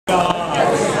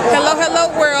Hello,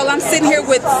 hello world. I'm sitting here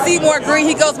with Seymour Green.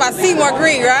 He goes by Seymour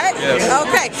Green, right? Yes.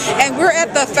 Okay. And we're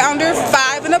at the Founder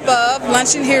 5 and Above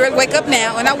luncheon here at Wake Up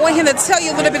Now, and I want him to tell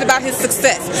you a little bit about his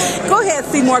success. Go ahead,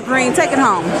 Seymour Green. Take it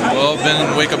home. Well, I've been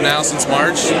in Wake Up Now since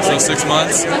March, so 6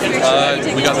 months.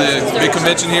 We got the big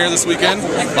convention here this weekend.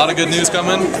 A lot of good news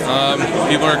coming.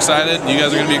 People are excited. You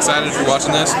guys are going to be excited if you're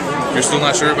watching this. If you're still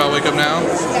not sure about Wake Up Now,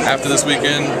 after this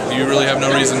weekend, you really have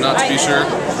no reason not to be sure.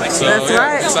 So, That's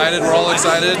right. Excited. We're all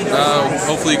excited.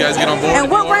 Hopefully you guys get on board.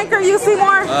 And what rank are you,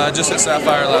 Seymour? Just hit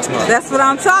Sapphire last month. That's what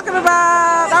I'm talking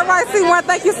about. All right, Seymour,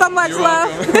 thank you so much, You're love.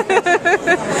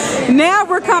 Now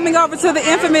we're coming over to the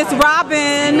infamous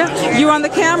Robin. You're on the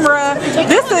camera.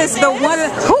 This is the one.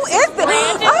 Who is this?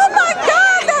 Oh my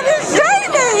God, that is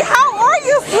Jamie. How are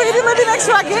you, sweetie? Let me make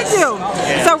sure I get you.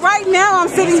 So right now I'm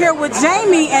sitting here with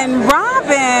Jamie and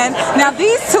Robin. Now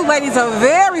these two ladies are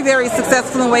very, very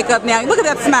successful in Wake Up Now. Look at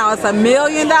that smile. It's $1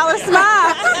 million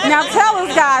smile. Now tell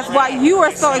us, guys, why you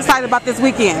are so excited about this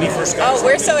weekend. Oh,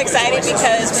 we're so excited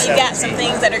because we've got some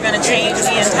things that are going to change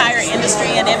the entire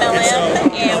industry in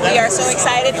MLM, and we are so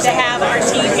excited to have our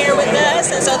team here with us,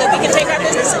 and so that we can take our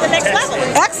business to the next level.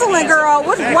 Excellent, girl.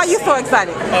 Why are you so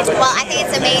excited? Well, I think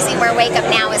it's amazing where Wake Up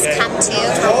Now has come to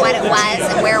from what it was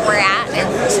and where we're at. And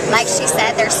like she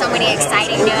said, there's so many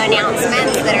exciting new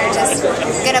announcements that are just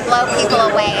going to blow people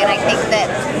away. And I think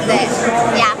that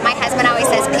yeah, my husband always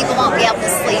says people won't be able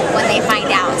to sleep when they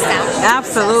find out. So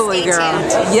absolutely, so girl.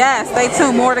 Tuned. Yes, stay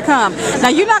tuned. More to come. Now,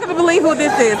 you're not going to believe who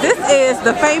this is. This is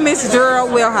the famous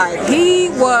Gerald Wilhite. He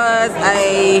was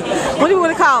a, what do you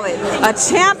want to call it? A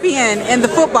champion in the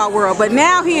football world. But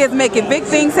now he is making big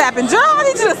things happen. Gerald, I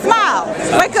need you to smile.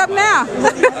 Wake up now.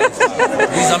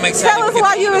 Tell us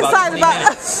why you're excited about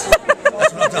That's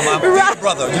what I'm talking about. I'm a big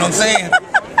brother, you know what I'm saying?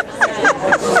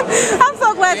 I'm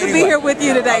so glad to be here with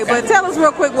you today, but tell us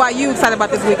real quick why you're excited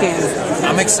about this weekend.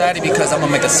 I'm excited because I'm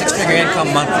going to make a 6-figure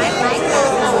income monthly.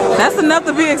 That's enough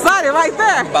to be excited right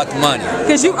there. About the money.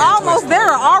 Because you almost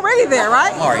there, already there,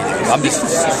 right? I'm already there.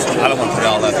 I don't want to put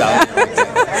all that out there.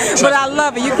 But I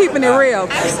love it. You're keeping it real.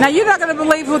 Now, you're not going to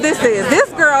believe who this is. This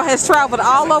girl has traveled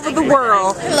all over the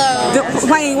world.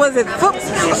 Playing, was it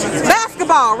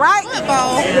basketball, right?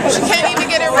 Football. She can't even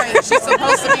get it right. She's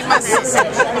supposed to be my sister.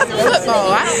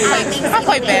 Football. I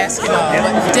play basketball.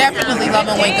 But definitely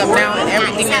loving Wake Up Now and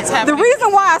everything that's happening. The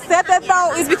reason why I said that,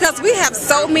 though, is because we have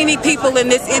so many people in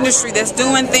this industry that's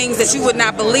doing things that you would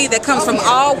not believe that comes from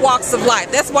all walks of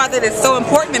life. That's why that is so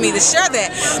important to me to share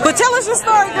that. But tell us your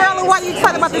story, girl, and why you're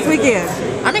excited about this weekend.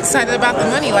 I'm excited about the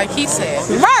money, like he said.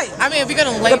 Right. I mean, if you're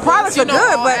going to label, the products are good,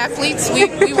 all but athletes, we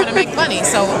want to make money.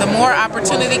 So the more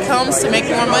opportunity comes to make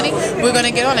more money, we're going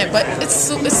to get on it. But it's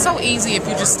so easy if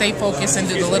you just stay focused and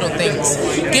do the little things.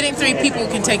 Getting 3 people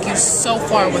can take you so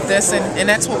far with this, and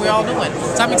that's what we're all doing.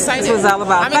 So I'm excited. That's what it's all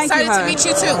about. I'm excited to meet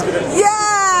you too.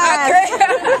 Yes.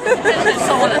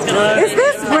 Is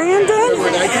this Brandon?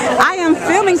 I am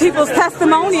filming people's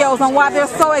testimonials on why they're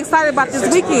so excited about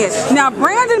this weekend. Now,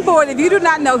 Brandon Boyd, if you do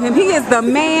not know him, he is the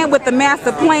man with the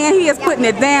master plan. He is putting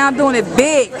it down, doing it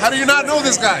big. How do you not know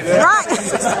this guy? Right.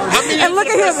 And look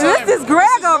at him. This is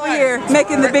Greg over here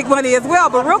making the big money as well.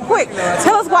 But real quick,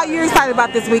 tell us why you're excited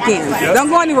about this weekend. Don't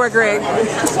go anywhere, Greg.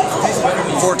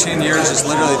 14 years is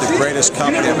literally the greatest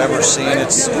company I've ever seen.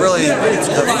 It's really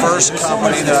the first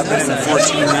company that I've been in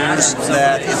 14 years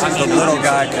that the little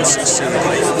guy can succeed.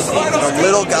 The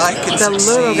little guy can succeed.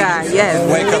 The little guy, yes.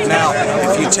 Wake Up Now.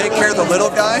 If you take care of the little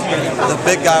guy, the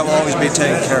big guy will always be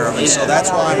taken care of. And so that's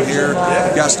why I'm here.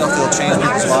 We've got stuff that'll change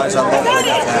people's lives. I love Wake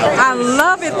Up Now. I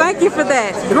love it. Thank you for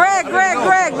that. Greg,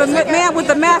 the man with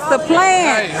the master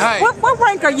plan. Hi. What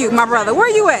rank are you, my brother? Where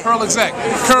are you at? Pearl Exec.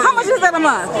 How much is that a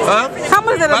month? Huh? How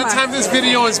much is that a month? By the time this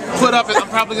video is put up, I'm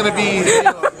probably going to be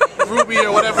Ruby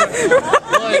or whatever.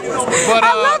 But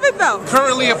I love it though.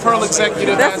 Currently a Pearl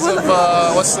executive as of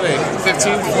what's today?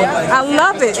 15? I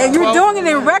love it, and you're doing it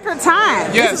in record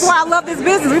time. Yes. This is why I love this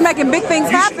business. We're making big things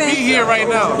happen. You should be here right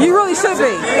now. You really should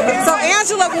be. So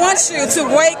Angela wants you to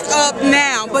wake up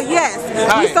now. But yes,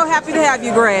 we're so happy to have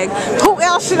you, Greg. Who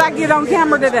else should I get on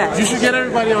camera today? You should get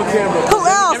everybody on camera. Who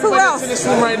else? Everybody that's in this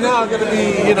room right now are going to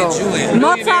be,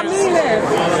 multi-millionaires.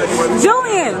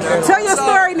 Julian, tell your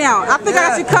story now. I think I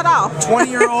got you cut off.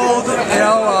 20-year-old,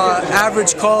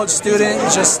 average college student,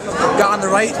 just got on the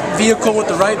right vehicle with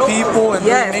the right people, and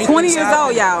yes, really 20 years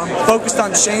old, y'all. Focused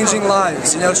on changing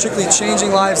lives, strictly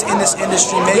changing lives in this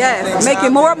industry,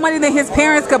 making more money than his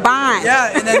parents combined.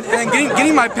 Yeah, and then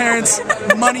getting my parents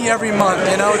money every month.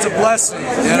 It's a blessing.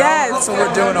 Yes, that's what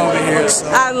we're doing over here. So.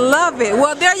 I love it.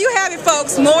 Well, there you have it,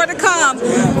 folks. more to come.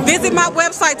 Visit my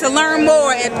website to learn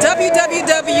more at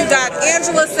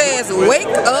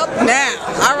www.angelasayswakeup now.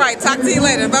 All right, talk to you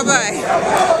later.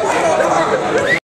 Bye-bye.